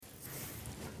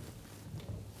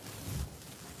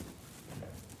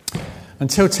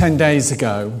Until 10 days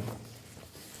ago,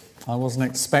 I wasn't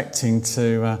expecting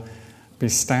to be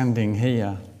standing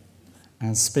here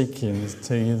and speaking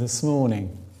to you this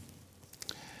morning.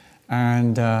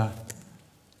 And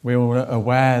we're all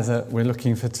aware that we're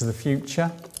looking to the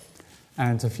future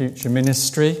and to future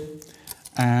ministry.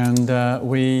 And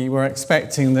we were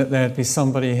expecting that there'd be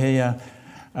somebody here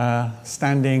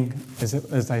standing,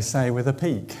 as they say, with a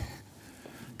peak.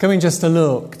 Coming just to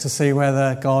look to see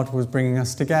whether God was bringing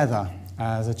us together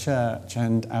as a church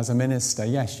and as a minister.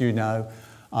 Yes, you know,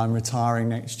 I'm retiring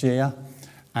next year,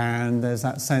 and there's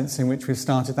that sense in which we've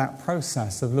started that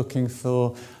process of looking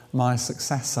for my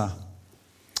successor.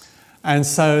 And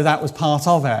so that was part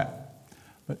of it.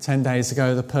 But 10 days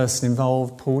ago, the person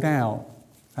involved pulled out,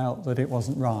 felt that it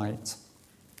wasn't right.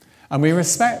 And we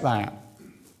respect that.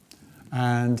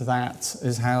 And that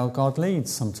is how God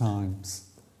leads sometimes.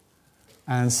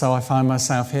 And so I find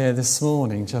myself here this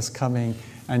morning just coming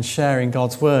and sharing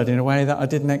God's word in a way that I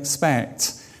didn't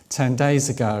expect 10 days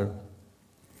ago.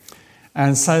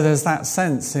 And so there's that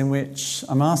sense in which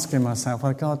I'm asking myself,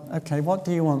 oh God, okay, what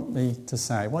do you want me to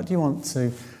say? What do you want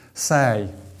to say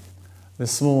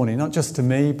this morning? Not just to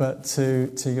me, but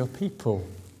to your people.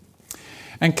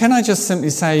 And can I just simply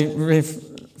say,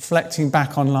 reflecting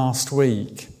back on last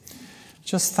week,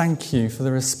 just thank you for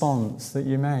the response that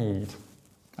you made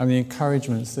and the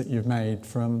encouragements that you've made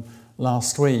from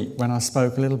last week when I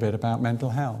spoke a little bit about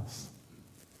mental health.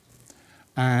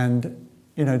 And,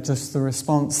 you know, just the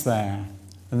response there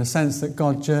and the sense that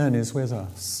God journeys with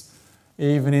us,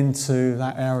 even into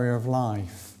that area of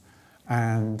life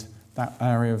and that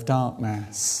area of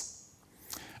darkness.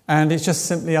 And it's just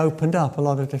simply opened up a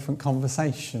lot of different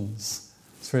conversations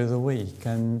through the week.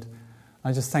 And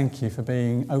I just thank you for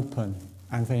being open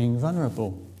and being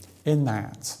vulnerable in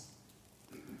that.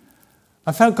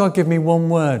 I felt God give me one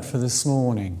word for this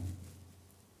morning.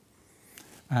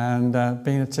 And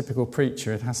being a typical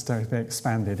preacher, it has to be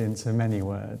expanded into many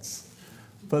words.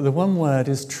 But the one word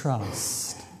is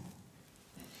trust.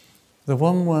 The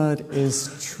one word is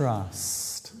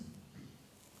trust.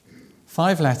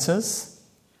 5 letters.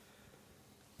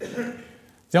 The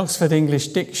Oxford English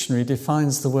Dictionary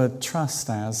defines the word trust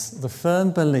as the firm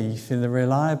belief in the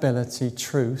reliability,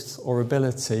 truth, or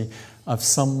ability of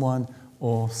someone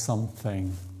or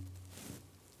something.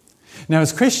 Now,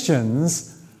 as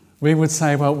Christians, we would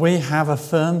say, well, we have a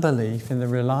firm belief in the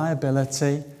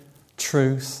reliability,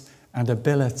 truth, and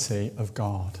ability of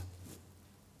God.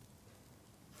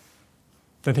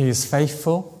 That He is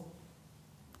faithful,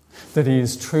 that He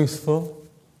is truthful,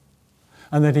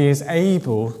 and that He is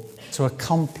able to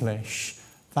accomplish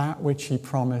that which He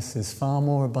promises far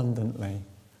more abundantly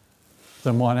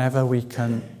than whatever we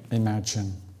can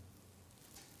imagine.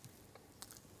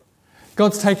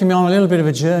 God's taken me on a little bit of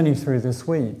a journey through this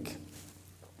week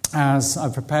as I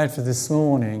prepared for this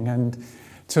morning, and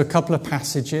to a couple of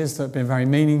passages that have been very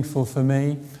meaningful for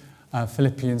me.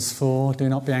 Philippians 4, do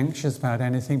not be anxious about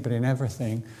anything, but in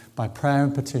everything, by prayer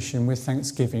and petition with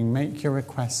thanksgiving, make your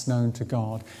requests known to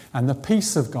God. And the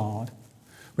peace of God,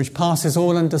 which passes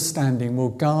all understanding, will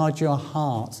guard your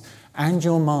hearts and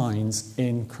your minds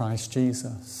in Christ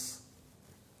Jesus.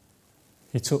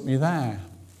 He took me there.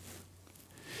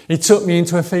 He took me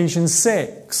into Ephesians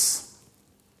 6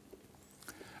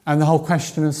 and the whole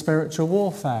question of spiritual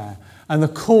warfare and the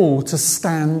call to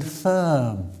stand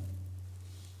firm.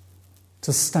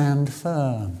 To stand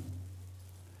firm.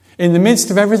 In the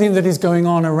midst of everything that is going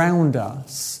on around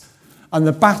us and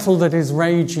the battle that is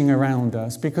raging around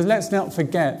us, because let's not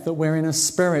forget that we're in a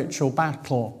spiritual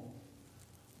battle.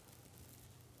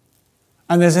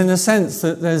 And there's in the sense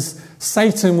that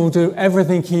Satan will do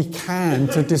everything he can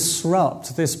to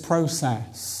disrupt this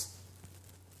process.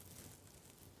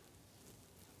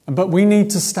 But we need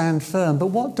to stand firm. But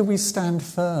what do we stand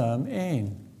firm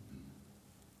in?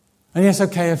 And yes,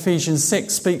 okay, Ephesians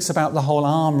 6 speaks about the whole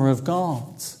armour of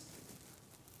God.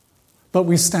 But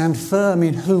we stand firm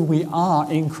in who we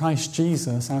are in Christ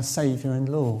Jesus, our Saviour and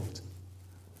Lord.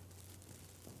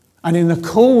 And in the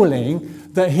calling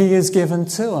that He has given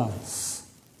to us.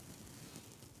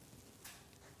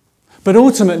 But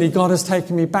ultimately, God has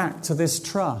taken me back to this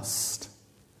trust.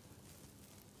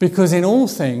 Because in all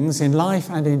things, in life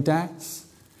and in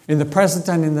death, in the present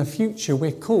and in the future,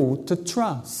 we're called to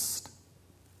trust.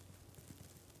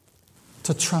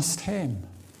 To trust Him.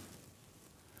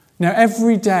 Now,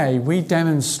 every day we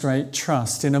demonstrate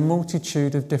trust in a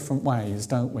multitude of different ways,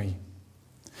 don't we?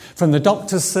 From the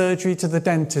doctor's surgery to the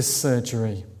dentist's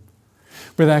surgery.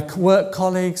 With our work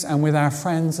colleagues and with our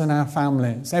friends and our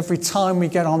families. Every time we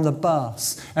get on the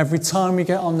bus, every time we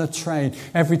get on the train,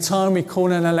 every time we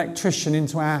call an electrician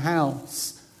into our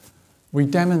house, we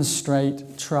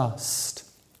demonstrate trust.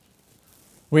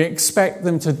 We expect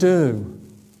them to do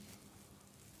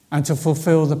and to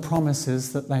fulfill the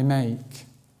promises that they make.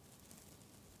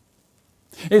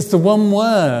 It's the one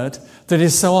word that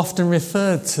is so often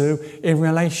referred to in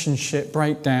relationship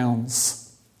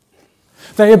breakdowns.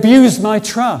 They abuse my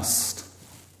trust.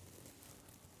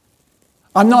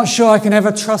 I'm not sure I can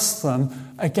ever trust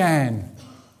them again.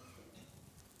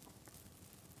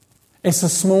 It's a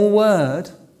small word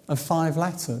of 5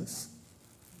 letters,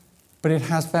 but it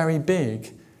has very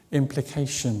big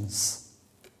implications.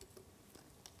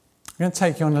 I'm going to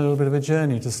take you on a little bit of a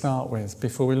journey to start with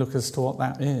before we look as to what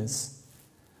that is.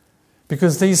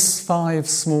 Because these 5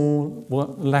 small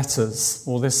letters,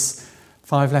 or this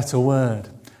 5-letter word,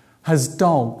 has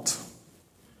dogged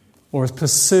or has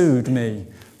pursued me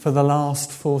for the last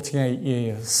 48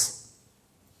 years.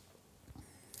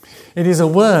 It is a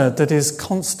word that has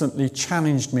constantly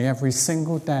challenged me every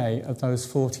single day of those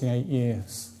 48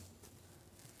 years.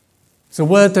 It's a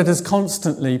word that has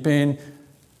constantly been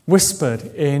whispered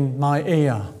in my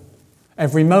ear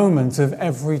every moment of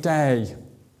every day.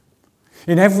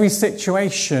 In every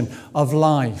situation of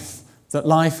life that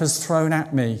life has thrown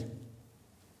at me,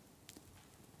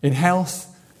 in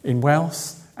health, in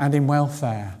wealth, and in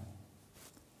welfare.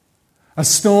 A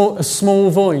small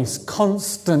voice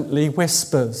constantly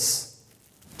whispers,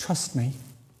 trust me,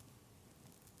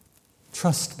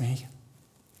 trust me.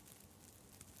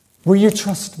 Will you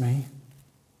trust me?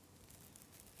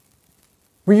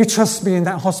 Will you trust me in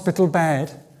that hospital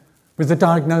bed with the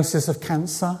diagnosis of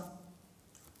cancer?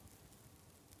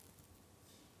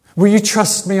 Will you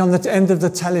trust me on the end of the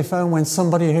telephone when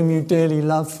somebody whom you dearly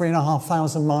love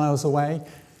 3,500 miles away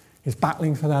is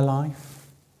battling for their life?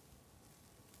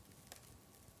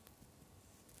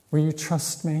 Will you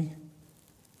trust me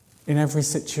in every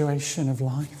situation of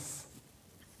life?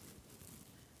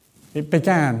 It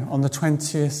began on the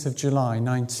 20th of July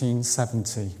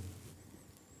 1970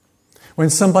 when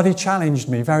somebody challenged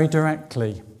me very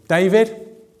directly. David,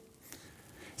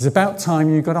 it's about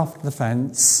time you got off the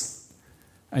fence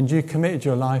and you committed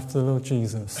your life to the Lord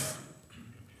Jesus.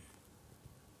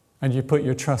 And you put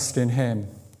your trust in him.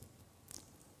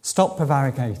 Stop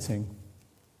prevaricating.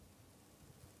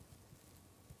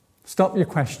 Stop your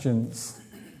questions.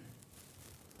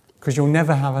 Because you'll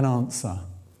never have an answer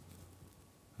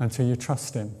until you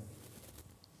trust him.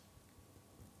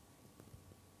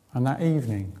 And that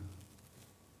evening,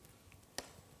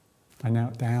 I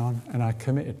knelt down and I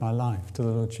committed my life to the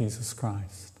Lord Jesus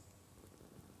Christ.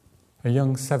 A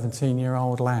young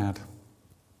 17-year-old lad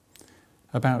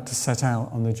about to set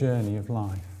out on the journey of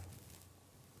life,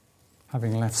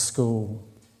 having left school.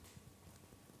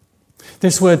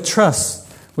 This word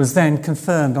trust was then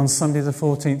confirmed on Sunday the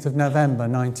 14th of November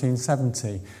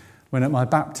 1970, when at my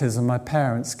baptism my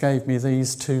parents gave me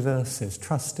these 2 verses.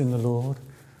 Trust in the Lord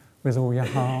with all your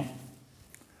heart.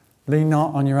 Lean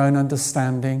not on your own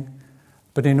understanding,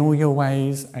 but in all your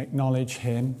ways acknowledge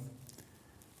him,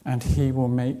 and he will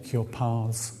make your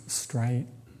paths straight.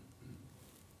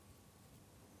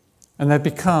 And they've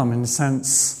become, in a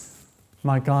sense,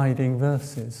 my guiding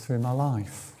verses through my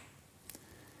life.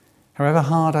 However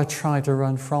hard I try to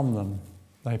run from them,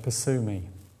 they pursue me.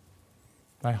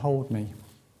 They hold me.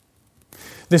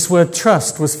 This word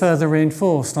trust was further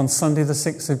reinforced on Sunday the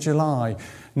 6th of July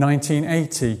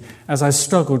 1980 as I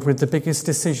struggled with the biggest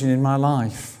decision in my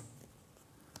life.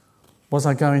 Was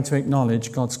I going to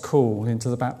acknowledge God's call into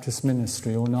the Baptist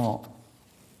ministry or not?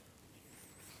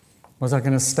 Was I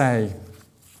going to stay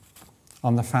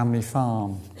on the family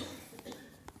farm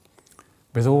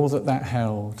with all that that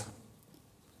held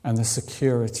and the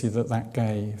security that that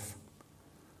gave?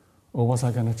 Or was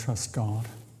I going to trust God?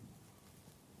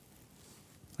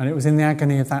 And it was in the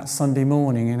agony of that Sunday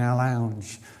morning in our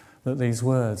lounge that these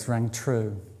words rang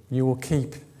true. You will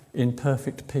keep in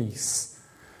perfect peace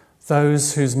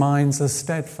those whose minds are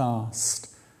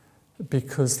steadfast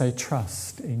because they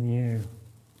trust in you.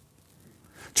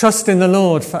 Trust in the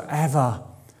Lord forever,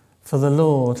 for the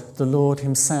Lord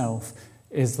himself,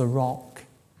 is the rock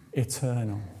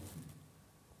eternal.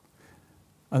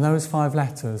 And those 5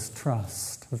 letters,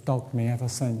 trust, have dogged me ever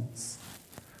since,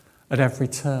 at every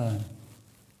turn.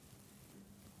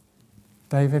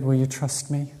 David, will you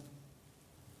trust me?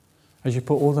 As you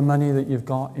put all the money that you've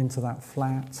got into that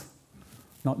flat,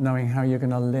 not knowing how you're going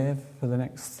to live for the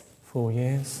next 4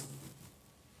 years.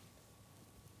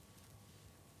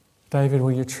 David,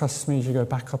 will you trust me as you go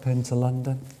back up into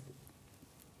London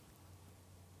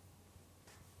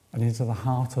and into the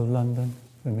heart of London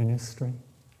for ministry?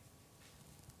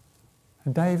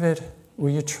 And David,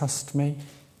 will you trust me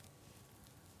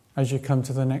as you come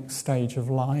to the next stage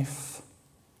of life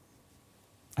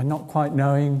and not quite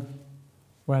knowing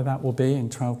where that will be in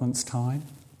 12 months' time?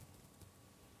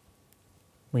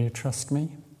 Will you trust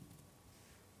me?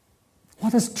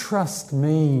 What does trust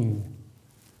mean?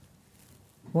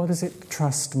 What does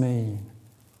trust mean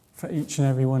for each and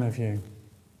every one of you?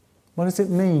 What does it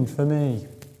mean for me?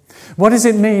 What does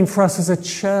it mean for us as a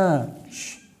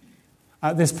church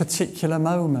at this particular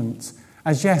moment?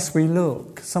 As yes, we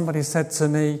look. Somebody said to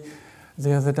me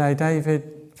the other day,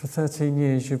 David, for 13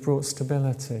 years you've brought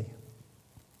stability.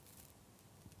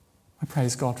 I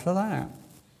praise God for that.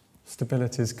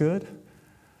 Stability is good.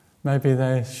 Maybe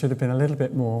there should have been a little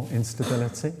bit more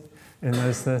instability in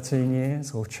those 13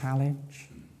 years, or challenge.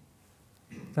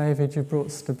 David, you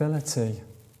brought stability.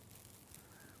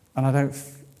 And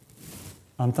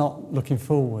I'm not looking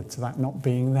forward to that not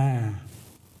being there.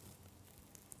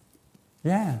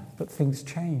 Yeah, but things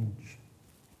change.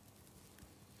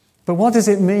 But what does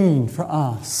it mean for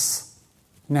us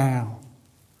now?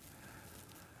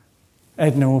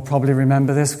 Edna will probably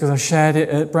remember this because I shared it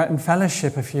at Breton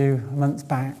Fellowship a few months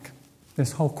back.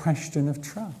 This whole question of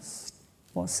trust.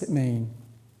 What's it mean?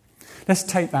 Let's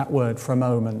take that word for a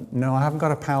moment. No, I haven't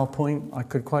got a PowerPoint. I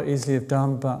could quite easily have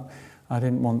done, but I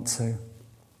didn't want to.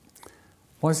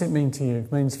 What does it mean to you?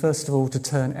 It means, first of all, to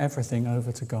turn everything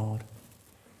over to God.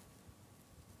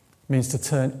 It means to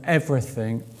turn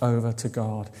everything over to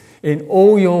God. In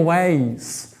all your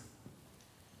ways,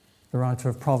 the writer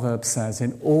of Proverbs says,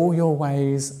 in all your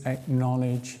ways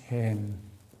acknowledge him.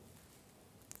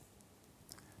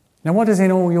 Now, what does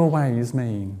in all your ways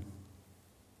mean?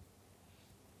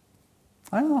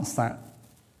 I ask that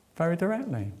very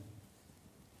directly.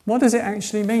 What does it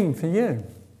actually mean for you?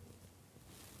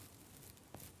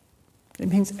 It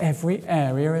means every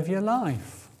area of your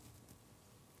life.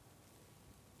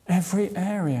 Every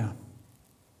area.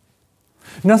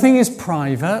 Nothing is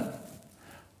private.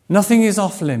 Nothing is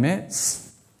off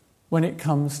limits when it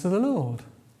comes to the Lord.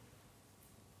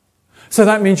 So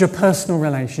that means your personal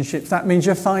relationships, that means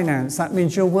your finance, that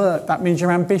means your work, that means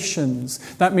your ambitions,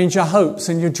 that means your hopes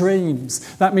and your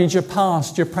dreams, that means your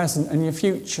past, your present and your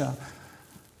future.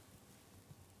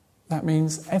 That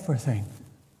means everything.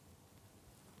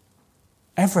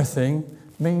 Everything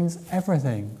means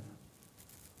everything.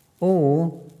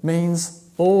 All means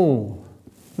all.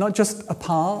 Not just a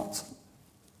part,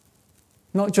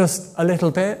 not just a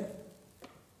little bit,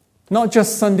 not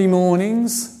just Sunday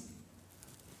mornings,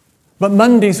 but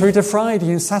Monday through to Friday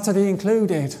and Saturday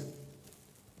included.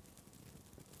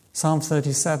 Psalm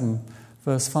 37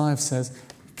 verse 5 says,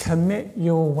 commit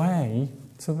your way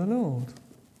to the Lord.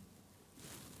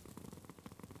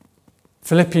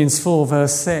 Philippians 4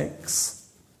 verse 6,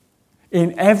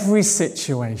 in every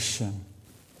situation,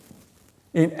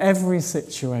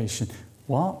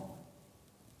 what?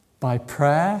 By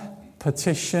prayer,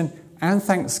 petition and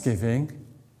thanksgiving,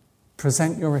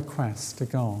 present your requests to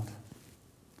God.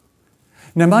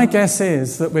 Now, my guess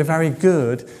is that we're very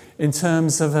good in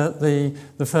terms of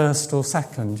the first or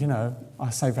second. I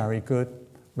say very good,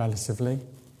 relatively.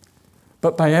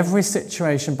 But by every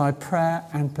situation, by prayer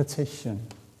and petition.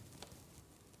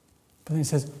 But then it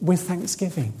says, with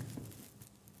thanksgiving.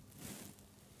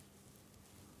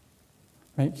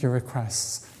 Make your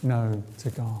requests known to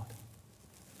God.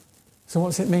 So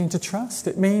what's it mean to trust?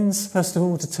 It means, first of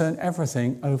all, to turn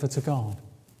everything over to God.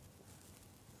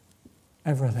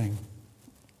 Everything.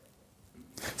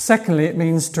 Secondly, it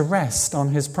means to rest on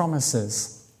his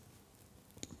promises.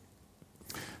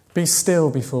 Be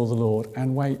still before the Lord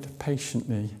and wait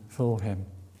patiently for him.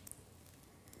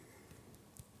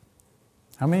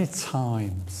 How many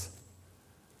times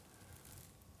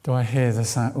do I hear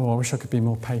this, I wish I could be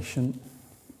more patient?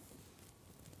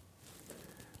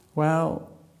 Well,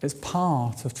 it's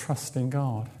part of trusting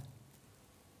God.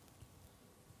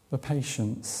 The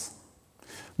patience.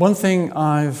 One thing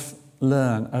I've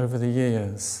learned over the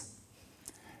years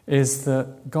is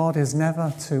that God is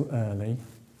never too early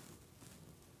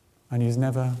and he's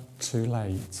never too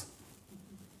late.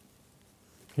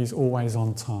 He's always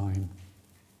on time.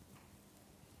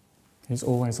 He's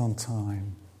always on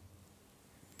time.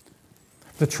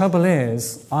 The trouble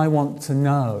is, I want to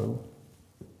know,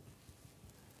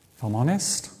 if I'm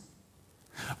honest,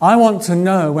 I want to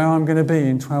know where I'm going to be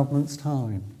in 12 months'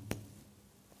 time.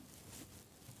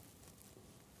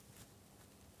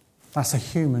 That's a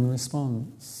human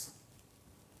response.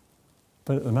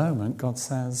 But at the moment, God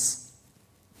says,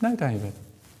 no, David,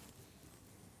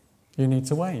 you need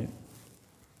to wait.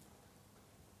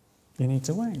 You need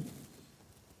to wait.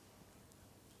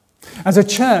 As a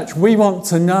church, we want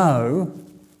to know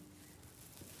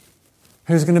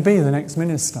who's going to be the next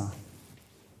minister.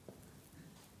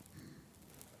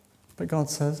 But God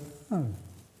says, no.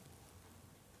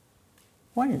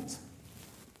 Wait.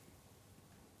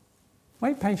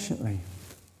 Wait patiently.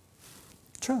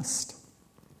 Trust.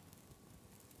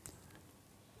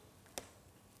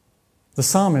 The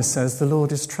psalmist says the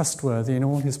Lord is trustworthy in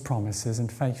all his promises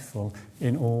and faithful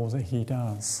in all that he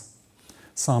does.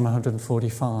 Psalm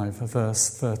 145, verse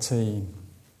 13.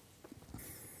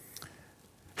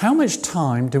 How much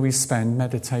time do we spend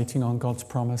meditating on God's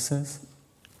promises?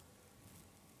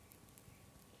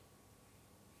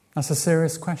 That's a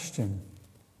serious question.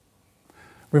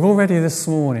 We've already this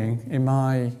morning, in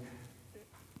my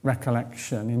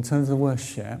recollection, in terms of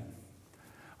worship,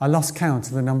 I lost count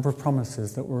of the number of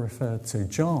promises that were referred to.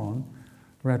 John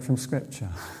read from Scripture.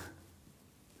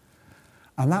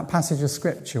 And that passage of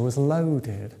Scripture was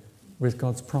loaded with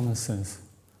God's promises.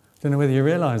 Don't know whether you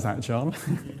realise that, John.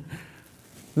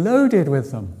 Loaded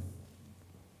with them.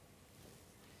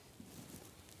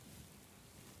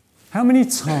 How many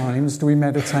times do we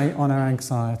meditate on our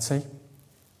anxiety,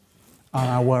 on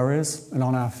our worries, and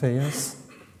on our fears?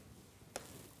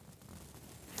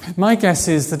 My guess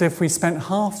is that if we spent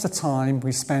half the time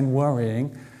we spend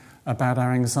worrying about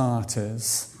our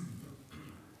anxieties,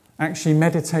 actually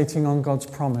meditating on God's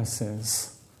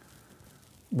promises,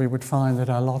 we would find that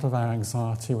a lot of our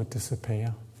anxiety would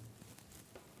disappear.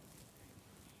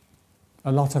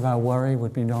 A lot of our worry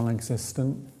would be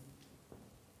non-existent.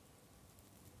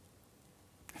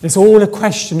 It's all a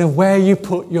question of where you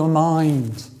put your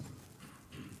mind.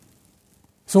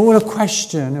 It's all a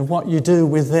question of what you do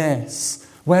with this.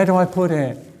 Where do I put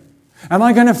it? Am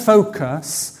I going to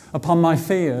focus upon my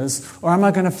fears, or am I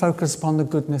going to focus upon the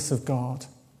goodness of God?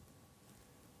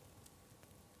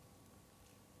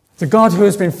 The God who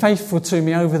has been faithful to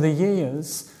me over the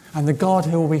years, and the God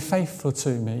who will be faithful to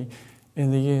me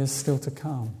in the years still to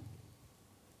come.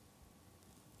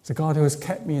 The God who has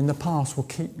kept me in the past will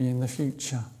keep me in the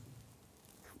future.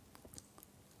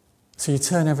 So you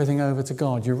turn everything over to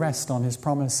God. You rest on his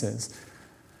promises.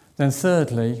 Then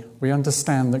thirdly, we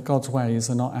understand that God's ways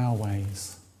are not our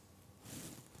ways.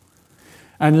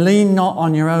 And lean not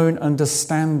on your own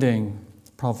understanding,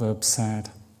 Proverbs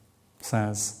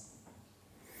says.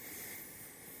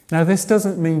 Now, this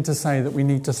doesn't mean to say that we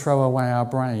need to throw away our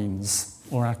brains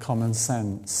or our common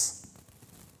sense.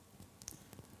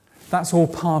 That's all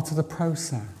part of the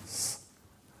process.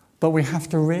 But we have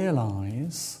to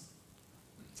realise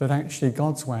that actually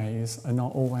God's ways are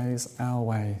not always our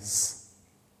ways.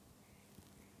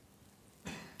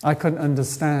 I couldn't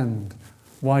understand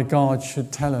why God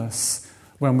should tell us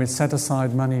when we set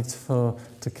aside money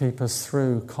to keep us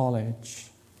through college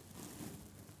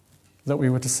that we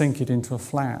were to sink it into a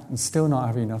flat and still not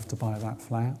have enough to buy that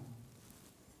flat.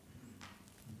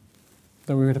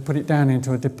 That we were to put it down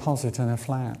into a deposit in a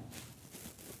flat.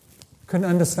 Couldn't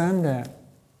understand it.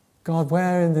 God,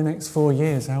 where in the next 4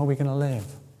 years, how are we going to live?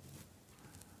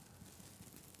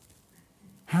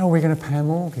 How are we going to pay a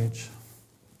mortgage?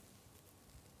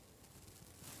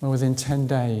 Well, within 10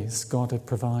 days, God had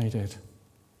provided.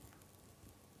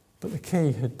 But the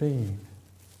key had been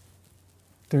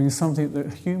doing something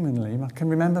that humanly, I can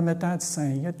remember my dad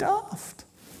saying, "You're daft.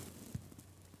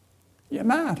 You're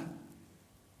mad."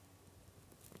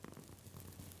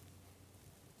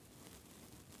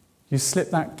 You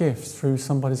slipped that gift through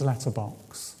somebody's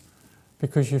letterbox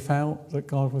because you felt that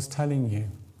God was telling you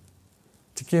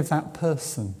to give that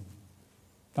person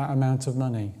that amount of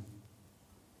money,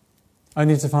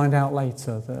 only to find out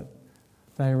later that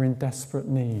they were in desperate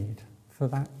need for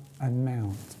that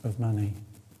amount of money.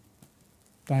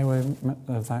 They were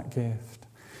of that gift.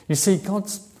 You see,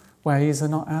 God's ways are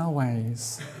not our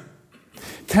ways.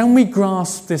 Can we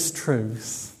grasp this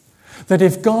truth? That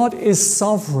if God is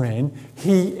sovereign,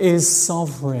 he is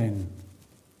sovereign.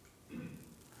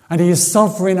 And he is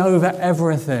sovereign over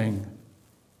everything.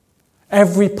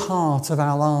 Every part of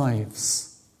our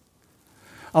lives.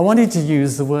 I wanted to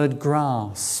use the word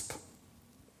grasp.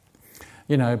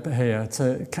 Here,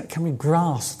 can we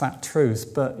grasp that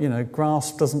truth? But,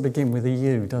 grasp doesn't begin with a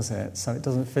U, does it? So it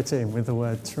doesn't fit in with the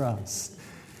word trust.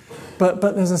 But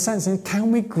there's a sense in,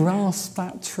 can we grasp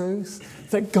that truth?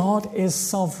 That God is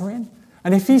sovereign?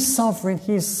 And if he's sovereign,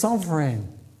 he's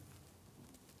sovereign.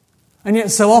 And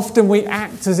yet so often we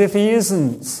act as if he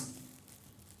isn't.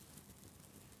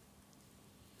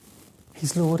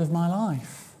 He's Lord of my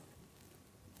life.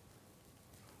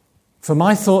 For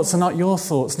my thoughts are not your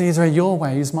thoughts, neither are your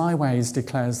ways my ways,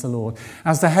 declares the Lord.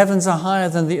 As the heavens are higher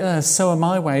than the earth, so are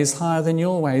my ways higher than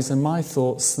your ways, and my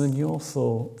thoughts than your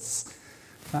thoughts.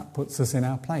 That puts us in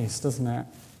our place, doesn't it?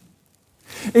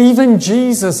 Even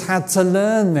Jesus had to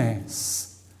learn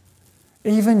this.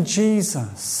 Even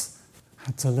Jesus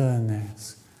had to learn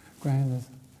this. Graham,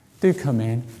 do come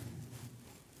in.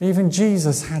 Even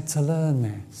Jesus had to learn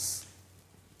this.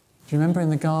 Do you remember in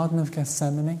the Garden of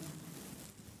Gethsemane?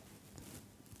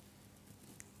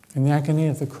 In the agony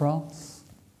of the cross?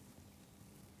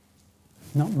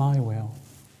 Not my will,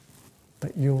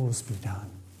 but yours be done.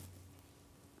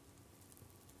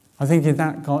 I think in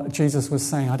that Jesus was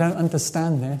saying, I don't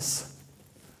understand this.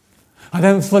 I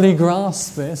don't fully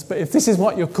grasp this, but if this is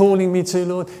what you're calling me to,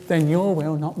 Lord, then your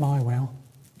will, not my will.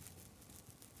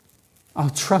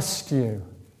 I'll trust you.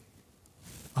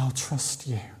 I'll trust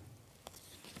you.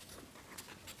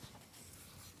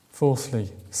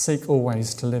 Fourthly, seek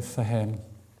always to live for him.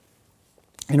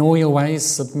 In all your ways,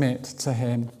 submit to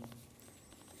him.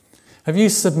 Have you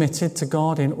submitted to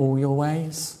God in all your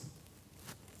ways?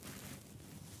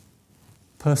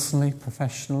 Personally,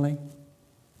 professionally,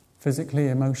 physically,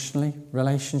 emotionally,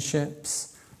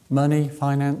 relationships, money,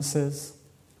 finances,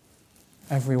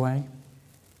 every way.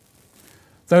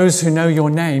 Those who know your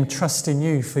name, trust in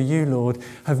you for you, Lord,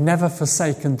 have never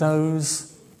forsaken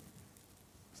those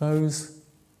who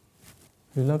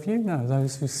love you? No,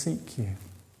 those who seek you.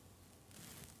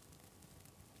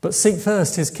 But seek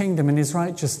first his kingdom and his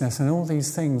righteousness, and all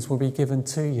these things will be given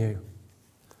to you.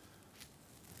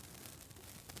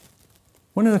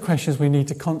 One of the questions we need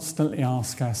to constantly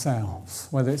ask ourselves,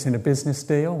 whether it's in a business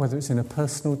deal, whether it's in a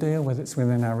personal deal, whether it's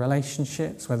within our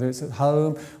relationships, whether it's at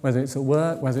home, whether it's at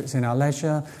work, whether it's in our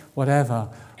leisure, whatever.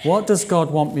 What does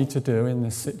God want me to do in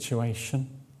this situation?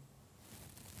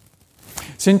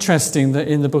 It's interesting that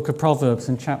in the book of Proverbs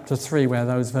in chapter 3, where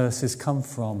those verses come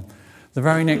from, the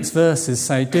very next verses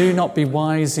say, do not be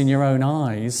wise in your own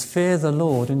eyes, fear the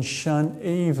Lord and shun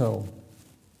evil.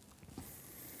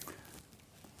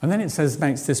 And then it says,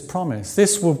 makes this promise,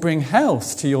 this will bring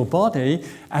health to your body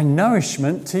and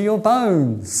nourishment to your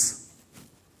bones.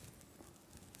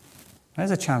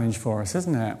 There's a challenge for us,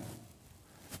 isn't it?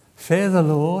 Fear the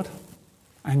Lord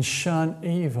and shun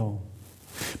evil.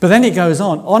 But then it goes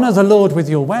on, honour the Lord with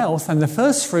your wealth and the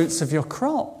first fruits of your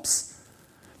crops.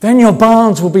 Then your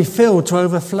barns will be filled to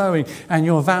overflowing and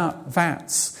your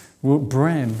vats will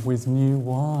brim with new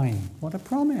wine. What a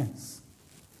promise.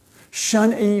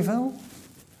 Shun evil.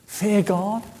 Fear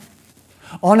God.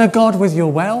 Honour God with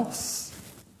your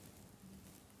wealth.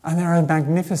 And there are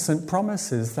magnificent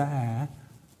promises there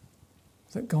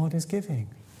that God is giving.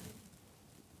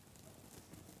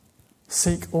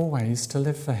 Seek always to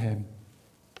live for him.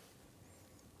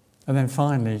 And then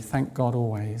finally, thank God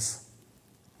always.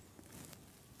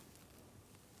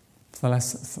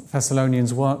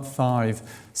 Thessalonians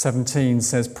 5:17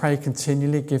 says, pray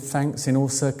continually, give thanks in all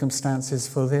circumstances,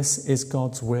 for this is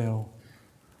God's will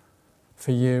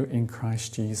for you in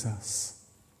Christ Jesus.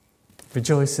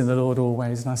 Rejoice in the Lord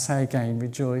always. And I say again,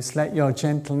 rejoice. Let your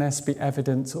gentleness be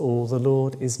evident to all. The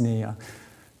Lord is near.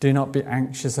 Do not be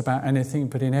anxious about anything,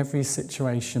 but in every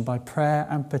situation, by prayer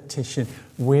and petition,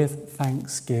 with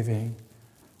thanksgiving,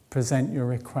 present your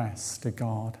requests to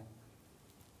God.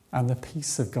 And the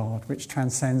peace of God, which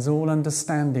transcends all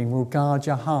understanding, will guard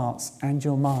your hearts and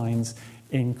your minds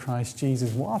in Christ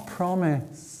Jesus. What a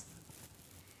promise!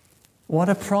 What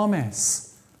a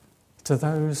promise to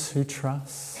those who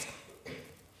trust.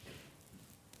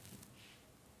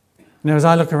 Now, as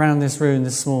I look around this room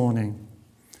this morning,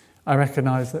 I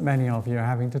recognise that many of you are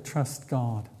having to trust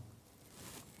God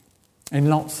in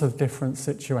lots of different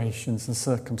situations and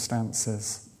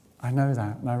circumstances. I know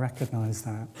that and I recognise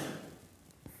that.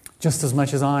 Just as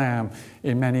much as I am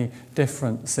in many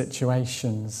different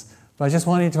situations. But I just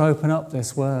wanted to open up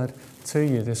this word to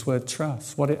you, this word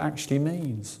trust, what it actually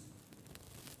means.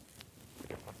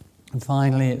 And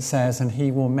finally it says, and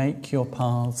he will make your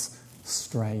paths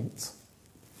straight.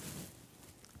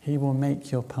 He will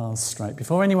make your paths straight.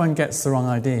 Before anyone gets the wrong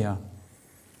idea,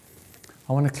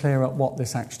 I want to clear up what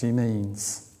this actually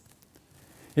means.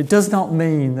 It does not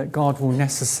mean that God will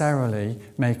necessarily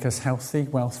make us healthy,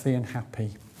 wealthy and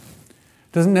happy.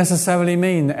 It doesn't necessarily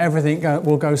mean that everything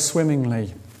will go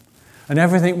swimmingly and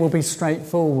everything will be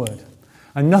straightforward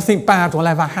and nothing bad will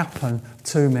ever happen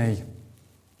to me.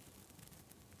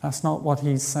 That's not what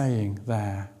he's saying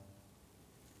there.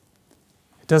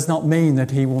 It does not mean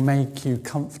that he will make you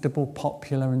comfortable,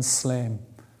 popular and slim.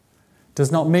 It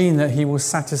does not mean that he will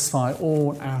satisfy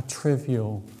all our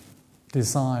trivial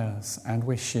desires and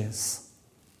wishes.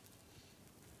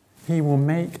 He will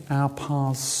make our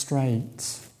paths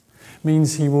straight.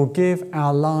 Means he will give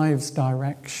our lives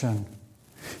direction.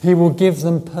 He will give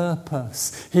them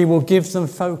purpose. He will give them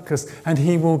focus. And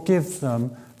he will give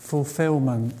them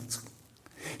fulfillment.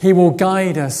 He will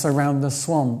guide us around the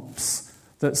swamps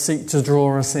that seek to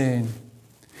draw us in.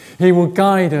 He will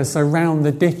guide us around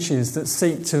the ditches that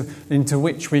seek into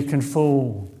which we can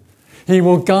fall. He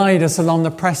will guide us along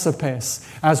the precipice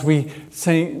as we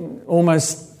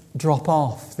almost drop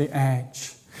off the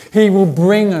edge. He will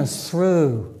bring us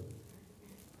through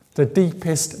the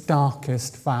deepest,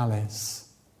 darkest valleys.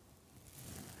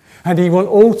 And He will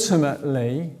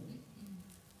ultimately,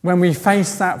 when we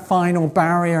face that final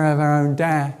barrier of our own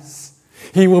death,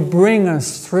 He will bring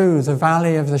us through the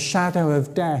valley of the shadow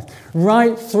of death,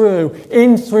 right through,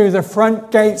 in through the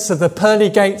front gates of the pearly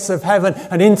gates of heaven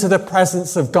and into the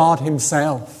presence of God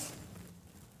Himself,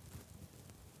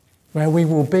 where we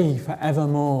will be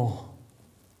forevermore.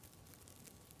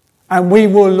 And we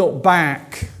will look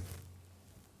back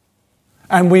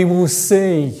and we will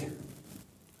see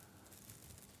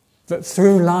that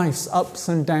through life's ups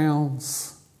and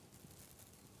downs,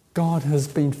 God has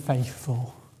been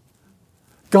faithful.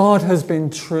 God has been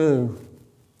true.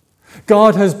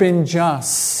 God has been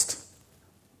just.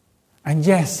 And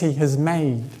yes, He has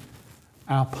made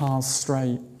our paths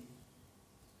straight.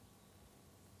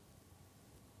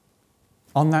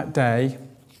 On that day,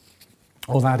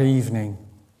 or that evening,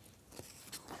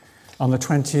 on the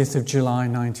 20th of July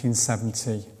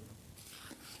 1970,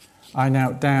 I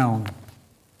knelt down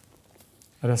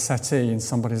at a settee in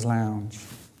somebody's lounge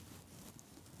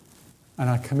and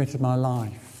I committed my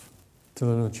life to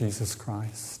the Lord Jesus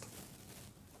Christ.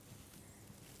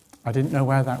 I didn't know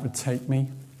where that would take me.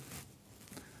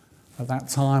 At that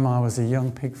time I was a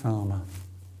young pig farmer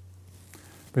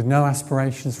with no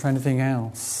aspirations for anything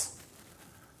else,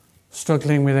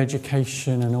 struggling with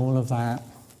education and all of that.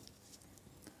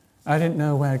 I didn't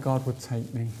know where God would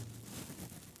take me.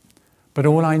 But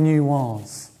all I knew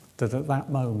was that at that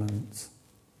moment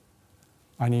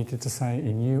I needed to say,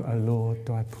 in You, O Lord,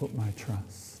 do I put my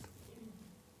trust.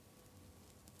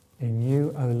 In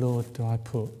You, O Lord, do I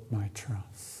put my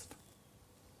trust.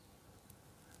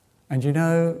 And you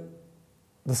know,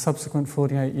 the subsequent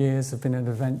 48 years have been an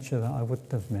adventure that I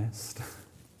wouldn't have missed.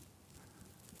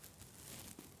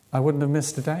 I wouldn't have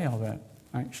missed a day of it,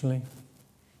 actually.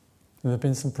 There have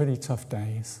been some pretty tough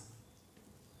days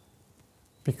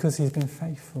because He's been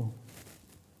faithful.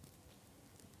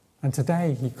 And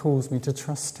today He calls me to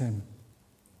trust Him,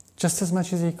 just as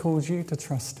much as He calls you to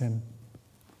trust Him.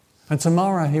 And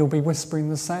tomorrow He'll be whispering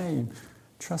the same,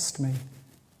 trust me.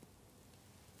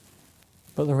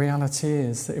 But the reality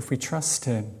is that if we trust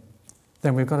Him,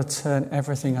 then we've got to turn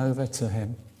everything over to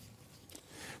Him.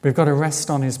 We've got to rest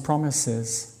on His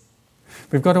promises.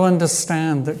 We've got to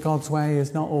understand that God's way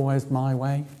is not always my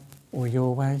way or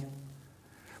your way.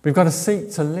 We've got to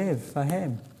seek to live for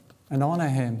Him and honour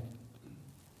Him.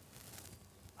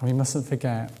 And we mustn't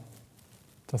forget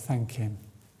to thank Him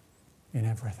in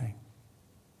everything.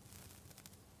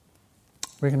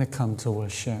 We're going to come to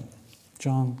worship.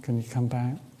 John, can you come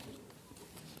back?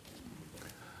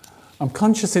 I'm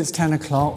conscious it's 10 o'clock.